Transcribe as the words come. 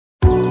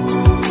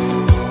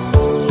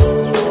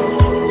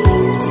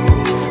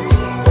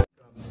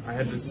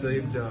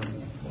received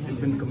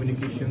different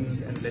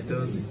communications and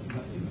letters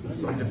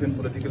from different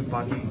political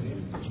parties,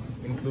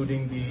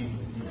 including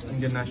the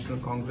Indian National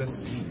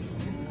Congress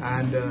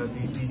and the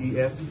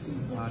TDF,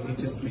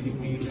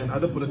 HSPDP and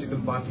other political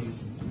parties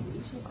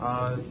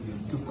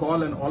to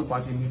call an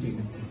all-party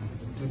meeting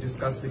to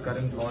discuss the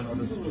current law and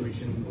order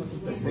situation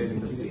that's there in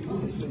the state.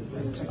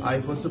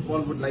 I first of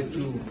all would like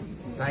to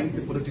thank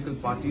the political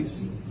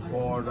parties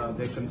for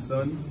their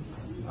concern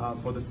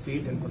for the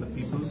state and for the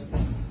people.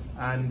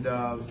 And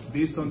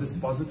based on this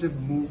positive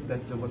move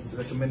that was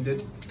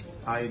recommended,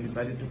 I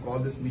decided to call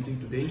this meeting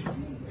today,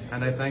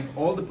 and I thank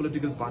all the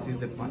political parties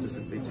that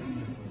participated.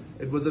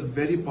 It was a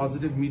very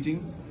positive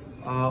meeting.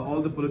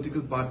 All the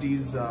political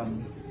parties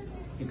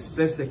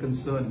expressed their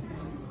concern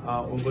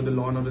over the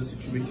law and order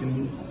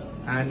situation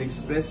and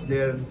expressed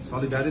their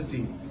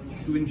solidarity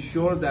to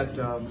ensure that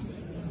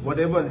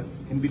whatever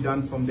can be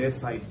done from their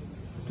side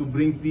to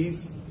bring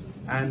peace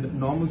and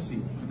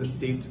normalcy to the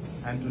state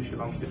and to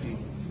Shillong City,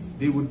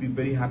 they would be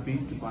very happy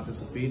to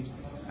participate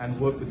and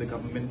work with the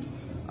government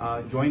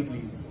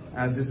jointly,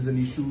 as this is an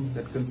issue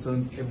that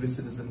concerns every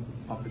citizen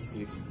of the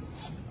state.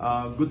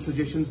 Good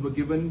suggestions were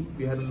given.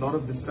 We had a lot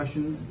of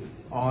discussion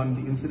on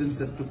the incidents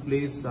that took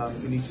place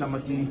in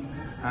Ishamati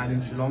and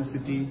in Shillong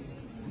City.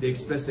 They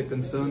expressed their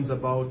concerns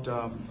about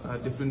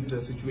different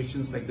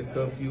situations like the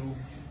curfew,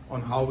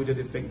 on how it had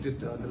affected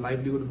the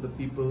livelihood of the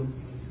people.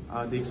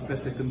 They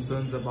expressed their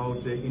concerns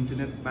about the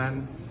internet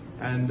ban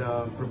and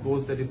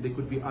proposed that if there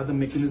could be other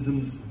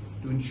mechanisms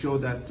to ensure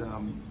that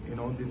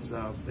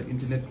the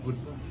internet would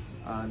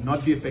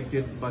not be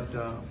affected, but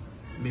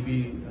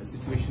maybe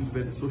situations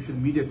where the social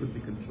media could be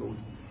controlled.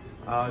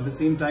 At the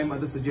same time,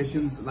 other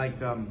suggestions like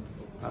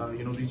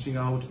reaching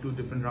out to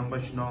different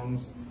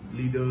Rangbashnongs,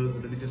 leaders,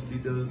 religious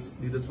leaders,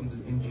 leaders from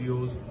these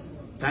NGOs,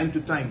 time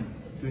to time,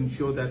 to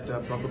ensure that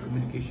proper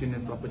communication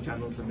and proper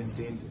channels are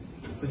maintained.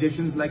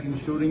 Suggestions like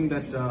ensuring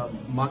that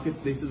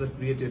marketplaces are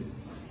created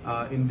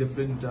in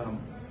different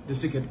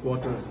district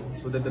headquarters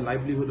so that the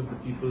livelihood of the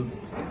people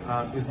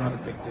is not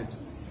affected.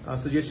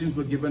 Suggestions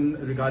were given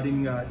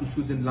regarding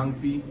issues in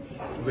Langpi,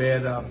 where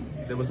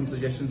there were some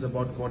suggestions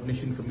about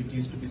coordination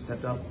committees to be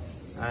set up,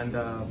 and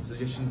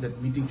suggestions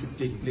that meetings should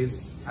take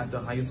place at the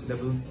highest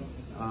level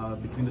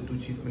between the two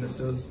chief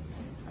ministers.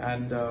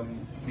 And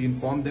we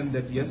informed them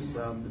that yes,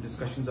 the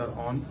discussions are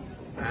on,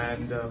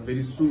 and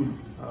very soon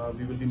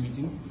we will be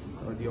meeting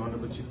the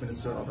Honorable Chief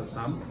Minister of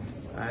Assam,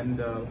 and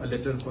a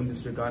letter from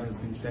this regard has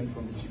been sent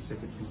from the Chief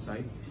Secretary's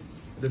side.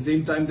 At the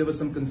same time, there were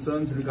some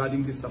concerns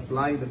regarding the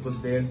supply that was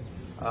there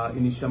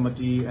in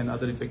Ishamati and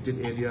other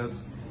affected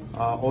areas,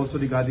 also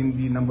regarding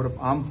the number of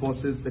armed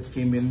forces that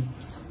came in.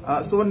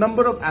 So a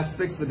number of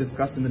aspects were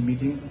discussed in the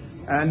meeting,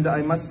 and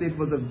I must say it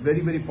was a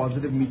very, very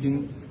positive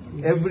meeting.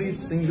 Every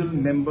single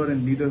member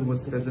and leader who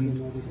was present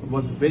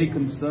was very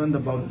concerned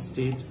about the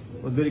state,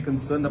 was very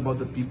concerned about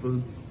the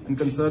people, and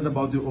concerned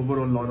about the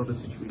overall law and order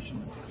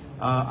situation.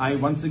 I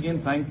once again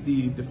thank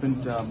the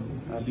different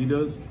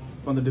leaders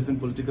from the different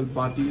political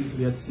parties.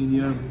 We had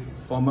senior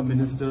former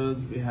ministers,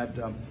 we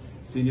had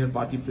senior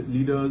party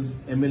leaders,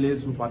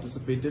 MLAs who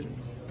participated,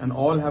 and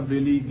all have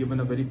really given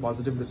a very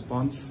positive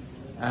response.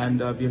 And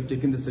we have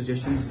taken the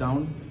suggestions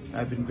down.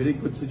 Have been very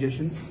good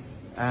suggestions,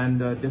 and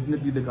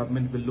definitely the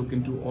government will look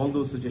into all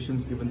those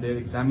suggestions given there,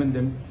 examine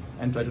them,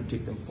 and try to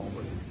take them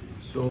forward.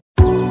 So